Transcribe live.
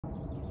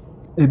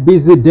A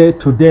busy day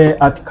today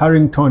at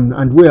Carrington,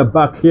 and we are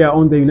back here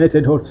on the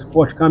United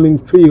Hotspot, coming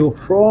to you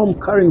from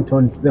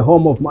Carrington, the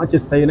home of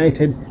Manchester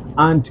United,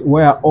 and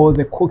where all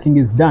the cooking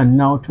is done.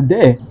 Now,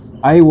 today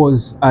I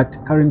was at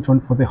Carrington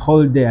for the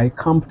whole day. I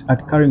camped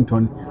at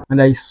Carrington, and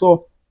I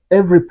saw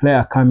every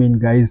player come in,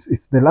 guys.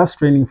 It's the last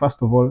training.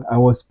 First of all, I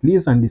was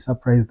pleasantly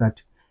surprised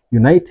that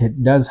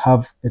United does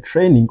have a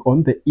training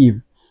on the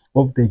eve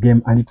of the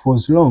game, and it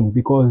was long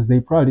because they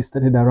probably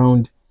started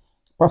around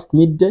past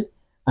midday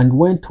and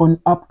went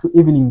on up to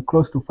evening,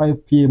 close to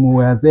 5 p.m. We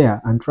were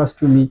there, and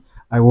trust me,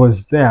 I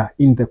was there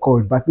in the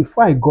cold. But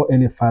before I go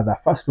any further,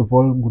 first of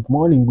all, good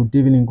morning, good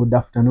evening, good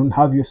afternoon.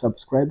 Have you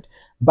subscribed?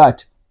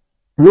 But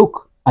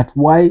look at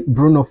why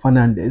Bruno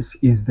Fernandes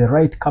is the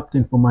right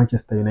captain for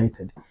Manchester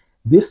United.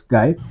 This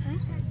guy,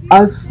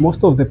 as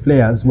most of the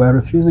players were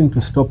refusing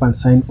to stop and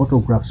sign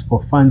autographs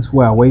for fans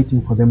who are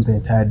waiting for them the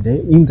entire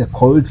day, in the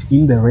cold,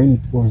 in the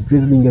rain, it was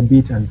drizzling a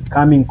bit and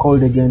becoming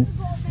cold again.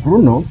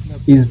 Bruno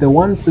is the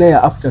one player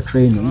after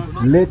training,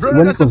 late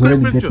when it was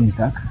already getting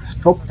dark,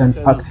 stopped and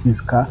parked his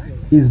car,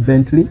 his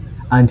Bentley,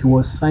 and he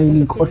was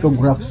signing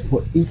autographs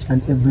for each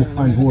and every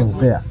fan who was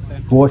there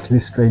to watch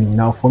this training.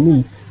 Now, for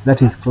me,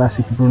 that is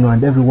classic Bruno,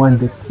 and everyone,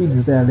 the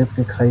kids there, left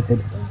excited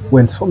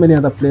when so many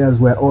other players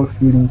were all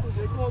feeling.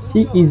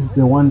 He is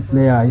the one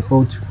player I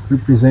thought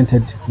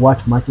represented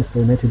what Manchester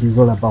United is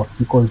all about,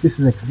 because this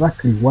is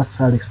exactly what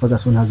Sir Alex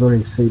Ferguson has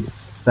already said,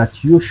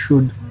 that you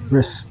should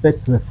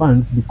respect the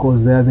fans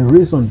because they are the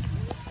reason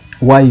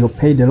why you're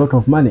paid a lot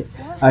of money.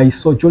 I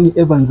saw Johnny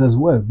Evans as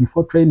well.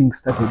 Before training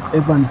started,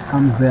 Evans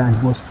comes there and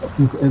he was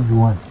talking to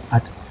everyone,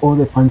 at all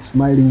the fans,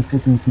 smiling,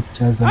 taking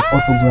pictures and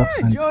autographs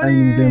and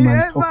signing them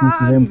and talking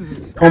to them.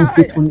 Tom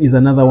Hitton is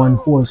another one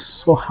who was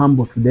so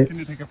humble today,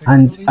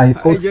 and I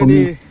thought, for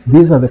me,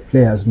 these are the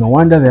players. No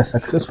wonder they are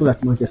successful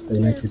at Manchester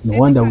United. No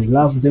wonder we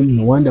love them.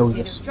 No wonder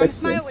we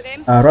respect them.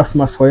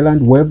 Rasmus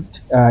Højlund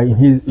waved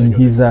in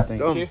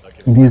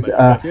his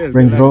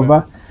Range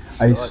Rover.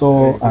 I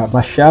saw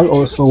Martial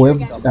also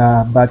waved,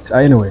 but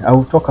anyway, I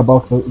will talk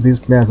about these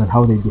players and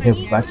how they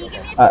behave. But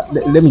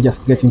let me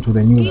just get into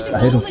the news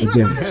ahead of the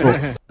game.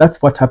 So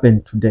that's what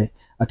happened today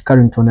at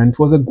Carrington, and it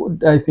was a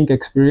good, I think,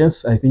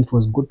 experience. I think it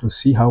was good to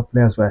see how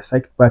players were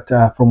psyched. But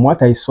from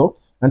what I saw,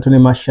 Anthony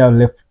Martial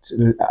left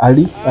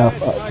early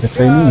the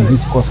training in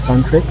his cross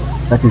country.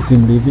 That is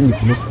him leaving.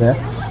 If you look there,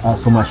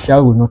 so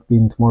Martial will not be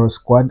in tomorrow's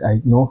squad. I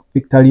know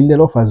Victor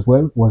Lindelof as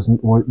well was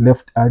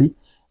left early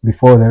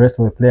before the rest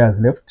of the players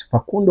left.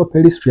 Facundo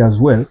Pellistri as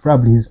well,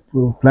 probably he's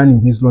planning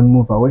his loan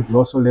move away. He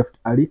also left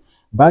early.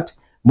 But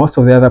most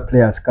of the other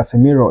players,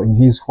 Casemiro in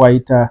his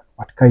white,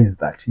 what car is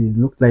that? He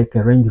looked like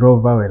a Range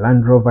Rover, a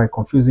Land Rover, a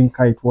confusing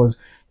car it was.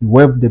 He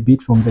waved a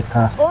bit from the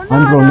car.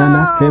 Andro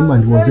Nana came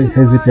and was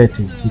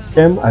hesitating. He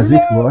came as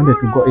if he wanted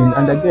to go in.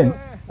 And again,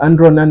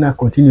 Andro Nana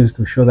continues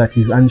to show that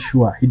he's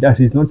unsure.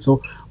 He's not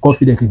so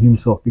confident in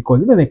himself,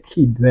 because even the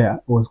kid there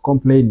was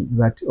complaining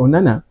that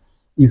Onana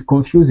is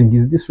confusing,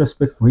 is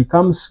disrespectful. He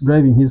comes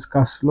driving his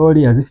car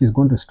slowly as if he's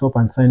going to stop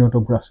and sign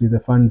autographs with the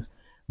fans,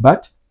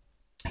 but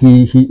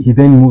he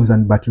then moves,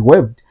 but he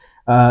waved.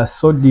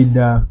 So did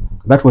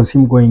that was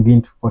him going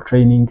in for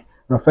training.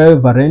 Rafael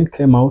Varane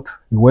came out,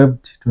 he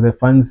waved to the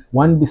fans.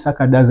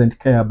 Wan-Bissaka doesn't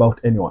care about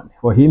anyone.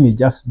 For him, he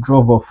just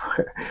drove off.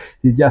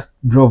 He just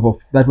drove off.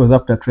 That was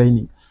after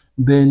training.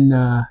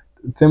 Then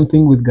same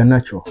thing with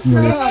Garnacho. You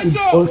know, the kids,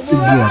 all kids who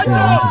were there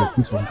wanted a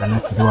piece of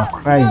Garnacho. They were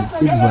crying.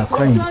 Kids were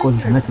crying because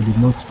Garnacho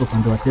did not stop,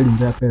 and they were telling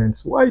their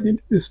parents, "Why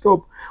didn't he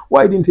stop?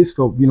 Why didn't he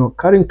stop?" You know,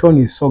 Carrington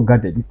is so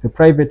guarded. It's a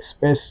private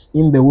space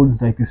in the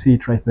woods, like you see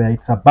it right there.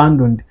 It's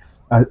abandoned,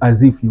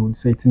 as if you would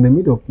say. It's in the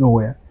middle of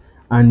nowhere,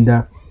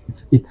 and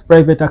it's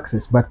private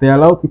access. But they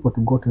allow people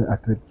to go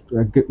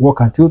to walk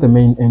until the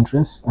main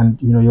entrance,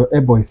 and you know, you're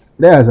able, if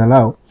players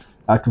allow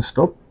to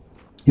stop,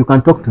 you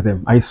can talk to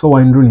them. I saw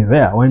Wayne Rooney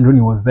there. Wayne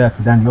Rooney was there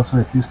today, and he also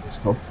refused to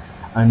stop.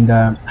 And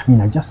I mean,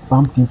 I just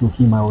bumped into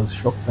him. I was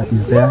shocked that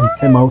he's there. He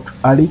came out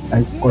early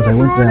because I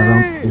went there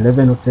around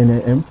 11 or 10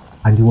 a.m.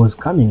 and he was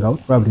coming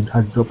out. Probably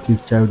had dropped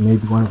his child,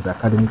 maybe one of the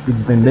academy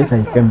kids. Then later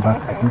he came back,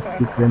 I think,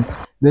 to pick them.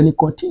 Then he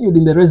continued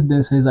in the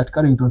residences at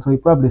Carrington, so he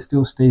probably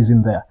still stays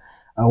in there,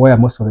 where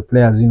most of the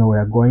players, you know,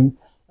 were going.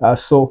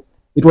 So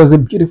it was a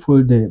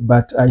beautiful day,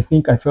 but I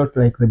think I felt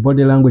like the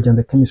body language and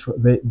the chemistry,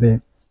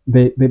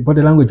 the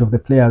body language of the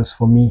players,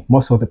 for me,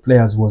 most of the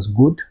players was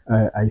good.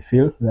 I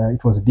feel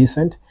it was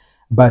decent,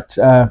 but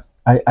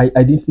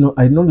I didn't know.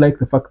 I don't like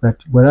the fact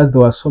that whereas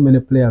there were so many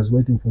players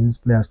waiting for these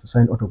players to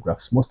sign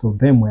autographs, most of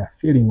them were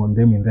feeling on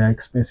them in their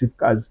expensive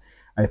cars.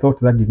 I thought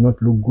that did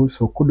not look good.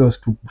 So kudos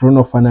to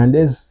Bruno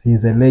Fernandes.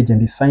 He's a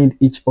legend. He signed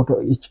each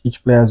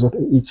fan's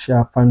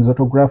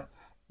autograph.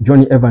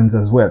 Johnny Evans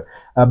as well.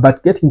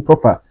 But getting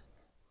proper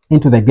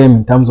into the game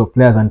in terms of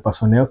players and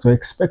personnel. So I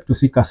expect to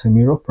see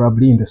Casemiro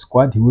probably in the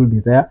squad. He will be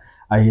there.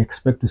 I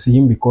expect to see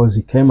him because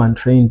he came and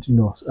trained, you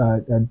know,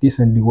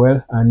 decently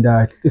well. And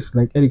at least,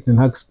 like Eric Ten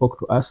Hag spoke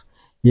to us,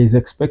 he's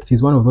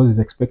one of those he's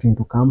expecting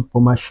to come.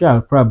 For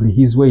Martial, probably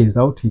his way is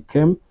out. He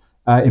came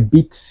a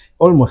bit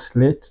almost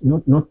late,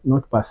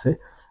 not per se.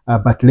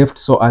 but left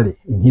so early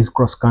in his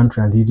cross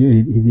country, and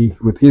he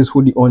with his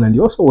hoodie on, and he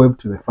also waved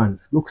to the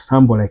fans. Looks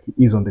humble like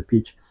he is on the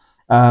pitch.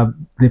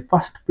 The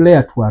first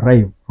player to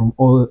arrive from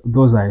all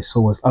those I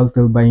saw was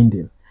Altel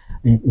Baindil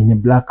in a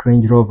black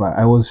Range Rover.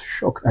 I was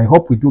shocked. I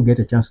hope we do get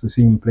a chance to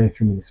see him play a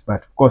few minutes,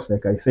 but of course,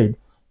 like I said,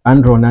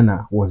 Andrew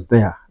Nana was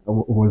there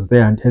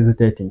and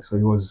hesitating, so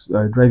he was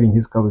driving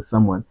his car with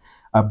someone.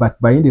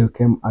 But Baindil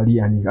came early,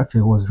 and he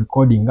actually was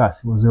recording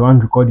us. He was the one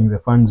recording the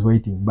fans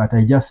waiting. But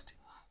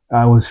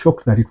I was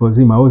shocked that it was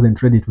him. I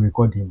wasn't ready to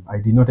record him. I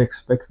did not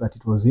expect that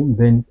it was him.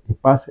 Then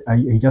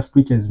he just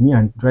reaches me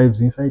and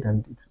drives inside,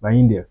 and it's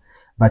Baindil.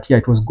 But yeah,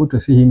 it was good to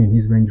see him in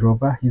his Range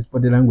Rover. His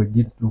body language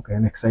didn't look like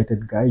an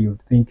excited guy.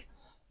 You'd think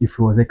if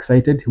he was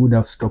excited, he would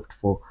have stopped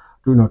for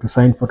to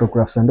sign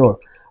photographs and all.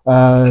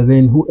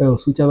 Then who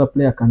else? Which other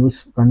player can we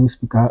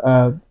speak?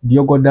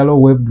 Diogo Dalot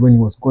waved when he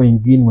was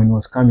going in. When he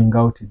was coming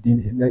out, he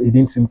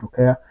didn't seem to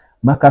care.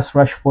 Marcus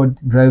Rashford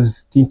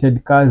drives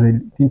tinted cars, a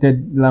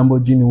tinted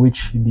Lamborghini, which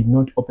he did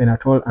not open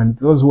at all. And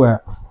those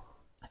were,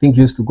 I think,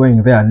 used to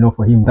going there and know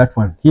for him that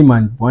one. Him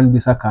and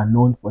Wan-Bissaka are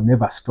known for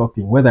never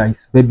stopping. Whether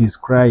his baby is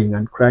crying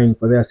and crying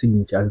for their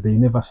signatures, they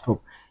never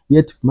stop.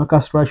 Yet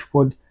Marcus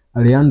Rashford,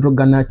 Alejandro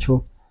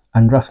Garnacho,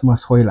 and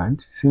Rasmus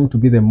Højlund seem to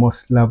be the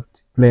most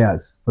loved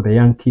players for the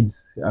young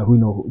kids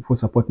who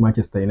support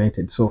Manchester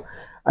United. So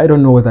I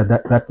don't know whether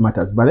that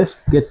matters. But let's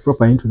get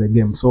proper into the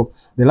game. So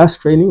the last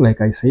training,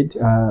 like I said,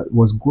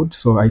 was good.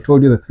 So I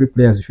told you the three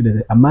players you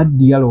should. Amad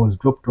Diallo was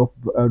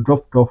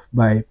dropped off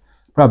by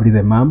probably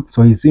the mom.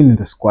 So he's in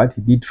the squad.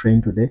 He did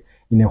train today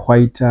in a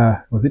white,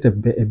 was it a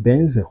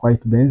Benz, a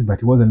white Benz,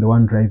 but he wasn't the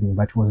one driving,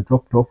 but he was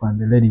dropped off,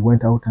 and the lady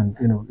went out and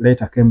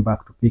later came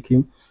back to pick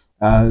him.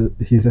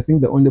 He's, I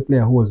think, the only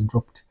player who was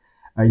dropped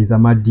is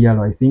Amad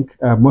Diallo. I think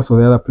most of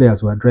the other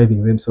players were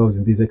driving themselves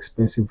in these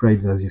expensive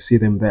rides as you see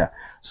them there.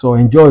 So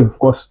enjoy, of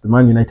course, the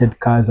Man United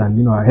cars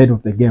and ahead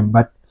of the game.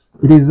 But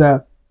it is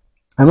I'm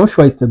not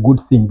sure it's a good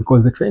thing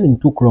because the training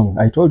took long.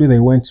 I told you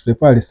they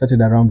probably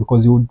started around,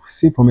 because you would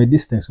see from a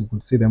distance, you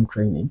could see them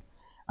training,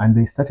 and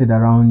they started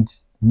around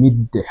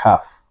midday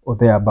half or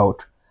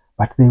thereabout.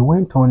 But they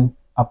went on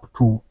up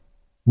to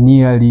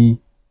nearly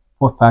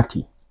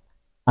 4:30,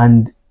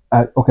 and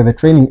okay, the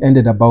training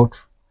ended about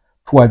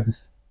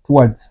towards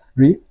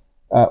 3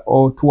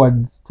 or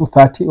towards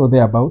 2:30 or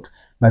thereabout.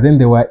 But then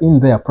they were in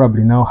there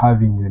probably now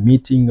having the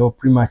meeting or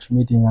pre-match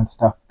meeting and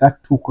stuff.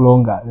 That took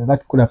longer.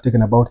 That could have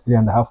taken about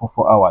 3.5 or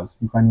 4 hours.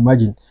 You can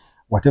imagine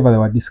whatever they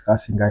were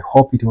discussing. I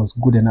hope it was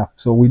good enough.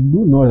 So we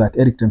do know that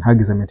Erik ten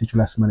Hag is a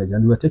meticulous manager,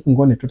 and we were taking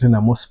on a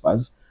Tottenham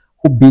Spurs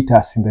who beat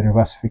us in the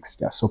reverse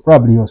fixture. So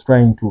probably he was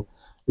trying to,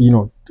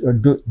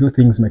 do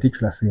things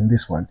meticulously in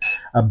this one.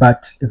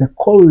 But the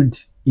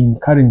cold in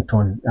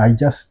Carrington, I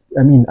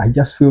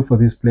just feel for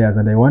these players,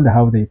 and I wonder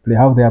how they play,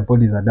 how their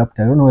bodies adapt.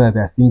 I don't know whether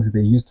there are things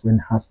they use to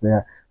enhance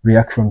their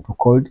reaction to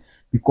cold,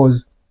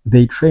 because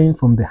they train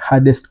from the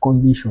hardest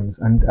conditions,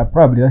 and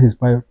probably that is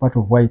part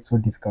of why it's so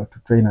difficult to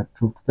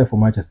to play for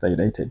Manchester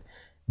United,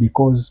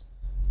 because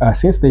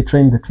since they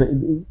train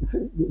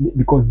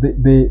because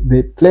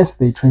the place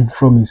they train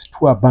from is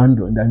too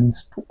abandoned and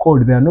it's too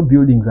cold. There are no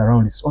buildings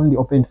around. It's only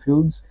open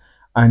fields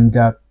and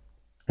a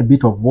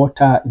bit of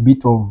water, a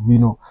bit of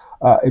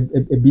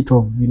a bit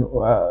of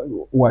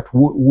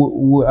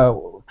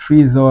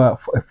trees, or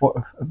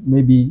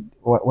maybe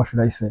what should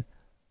I say?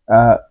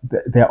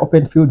 There are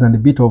open fields and a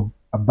bit of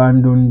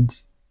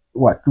abandoned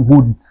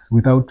woods,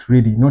 without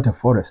really, not a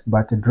forest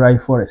but a dry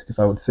forest, if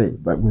I would say,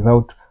 but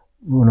without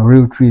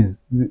real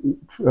trees,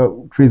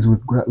 trees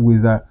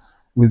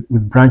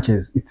with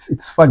branches.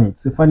 It's funny.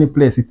 It's a funny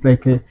place. It's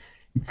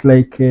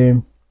like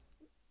a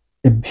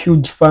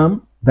huge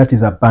farm that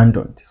is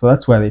abandoned. So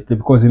that's why they play,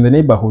 because in the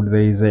neighborhood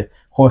there is a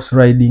horse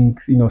riding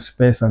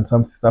space and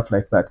some stuff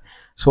like that.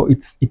 So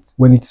it's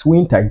when it's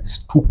winter,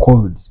 it's too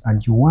cold,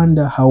 and you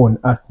wonder how on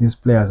earth these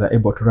players are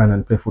able to run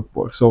and play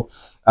football. So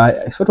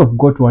I sort of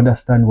got to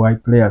understand why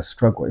players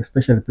struggle,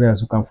 especially players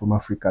who come from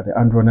Africa. The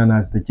Andrew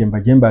Nanas, the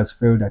Jembas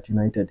failed at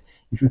United.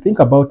 If you think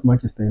about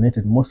Manchester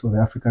United, most of the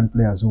African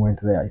players who went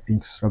there, I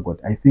think, struggled.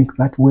 I think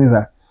that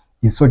weather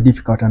is so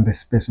difficult, and the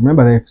space.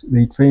 Remember,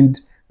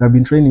 they've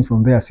been training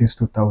from there since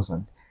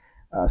 2000.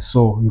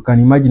 So you can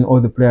imagine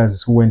all the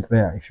players who went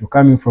there. If you're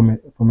coming from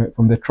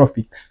the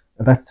tropics,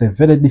 that's a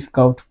very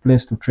difficult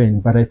place to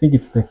train. But I think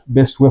it's the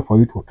best way for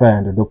you to try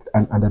and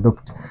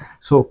adopt.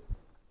 So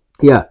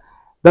yeah,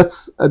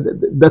 that's a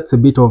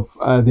bit of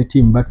the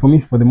team. But for me,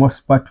 for the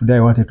most part today,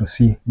 I wanted to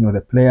see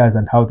the players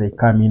and how they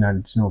come in,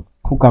 and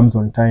who comes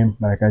on time.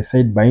 Like I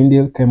said,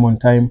 Baindil came on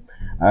time.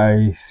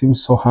 He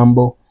seems so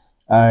humble.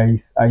 I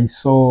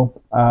saw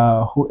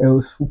who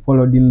else who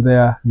followed in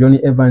there.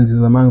 Johnny Evans is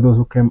among those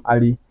who came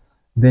early.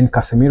 Then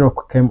Casemiro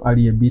came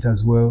early a bit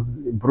as well.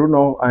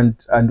 Bruno and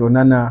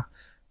Onana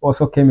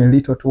also came a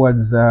little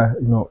towards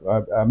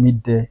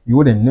midday. You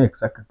wouldn't know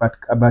exactly, but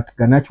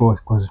Garnacho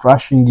was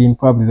rushing in.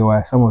 Probably there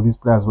were some of these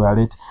players were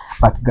late,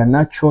 but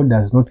Garnacho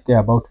does not care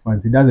about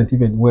fans. He doesn't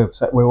even wave.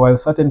 So, while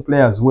certain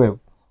players wave,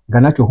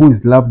 Garnacho, who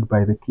is loved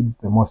by the kids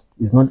the most,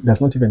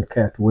 does not even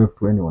care to wave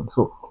to anyone.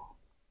 So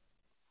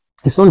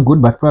It's not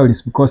good, but probably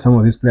it's because some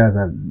of these players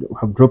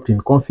have dropped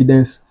in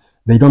confidence.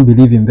 They don't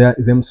believe in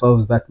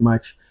themselves that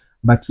much.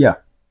 But yeah,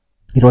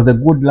 it was a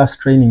good last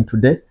training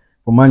today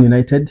for Man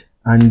United.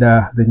 And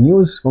the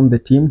news from the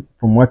team,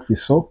 from what we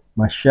saw,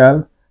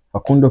 Martial,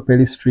 Facundo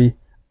Pellistri,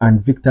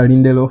 and Victor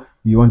Lindelof,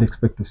 you won't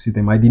expect to see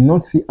them. I did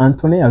not see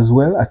Anthony as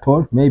well at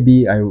all.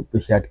 Maybe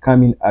he had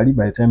come in early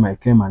by the time I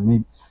came, and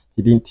maybe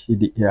he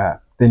didn't. Yeah.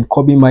 Then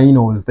Kobe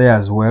Maino was there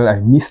as well. I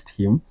missed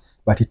him,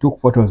 but he took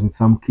photos with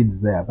some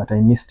kids there, but I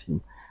missed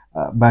him.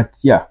 But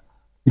yeah,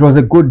 it was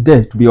a good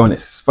day, to be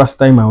honest. It's first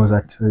time I was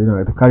at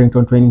the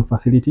Carrington training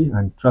facility,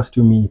 and trust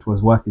you me, it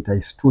was worth it. I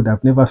stood.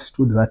 I've never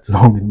stood that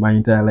long in my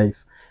entire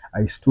life.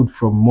 I stood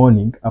from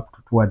morning up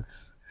to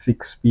towards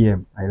 6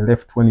 p.m. I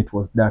left when it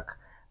was dark,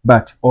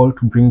 but all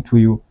to bring to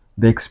you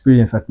the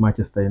experience at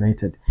Manchester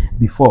United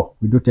before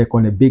we do take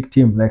on a big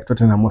team like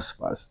Tottenham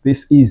Spurs.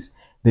 This is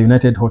the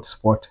United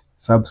Hotspot.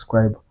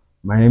 Subscribe.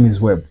 My name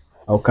is Webb.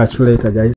 I'll catch you later, guys.